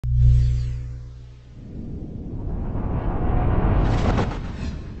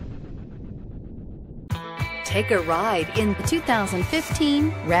Take a ride in the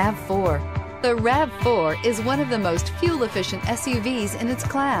 2015 RAV4. The RAV4 is one of the most fuel-efficient SUVs in its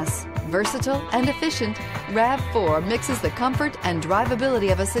class. Versatile and efficient, RAV4 mixes the comfort and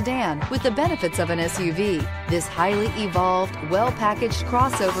drivability of a sedan with the benefits of an SUV. This highly evolved, well-packaged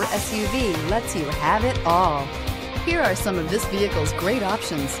crossover SUV lets you have it all. Here are some of this vehicle's great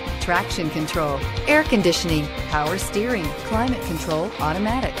options: traction control, air conditioning, power steering, climate control,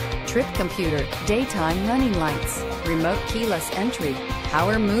 automatic, trip computer, daytime running lights, remote keyless entry,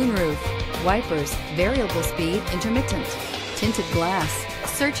 power moonroof, wipers, variable speed intermittent, tinted glass.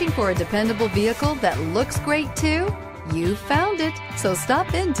 Searching for a dependable vehicle that looks great too? You found it, so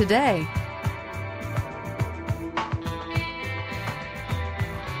stop in today.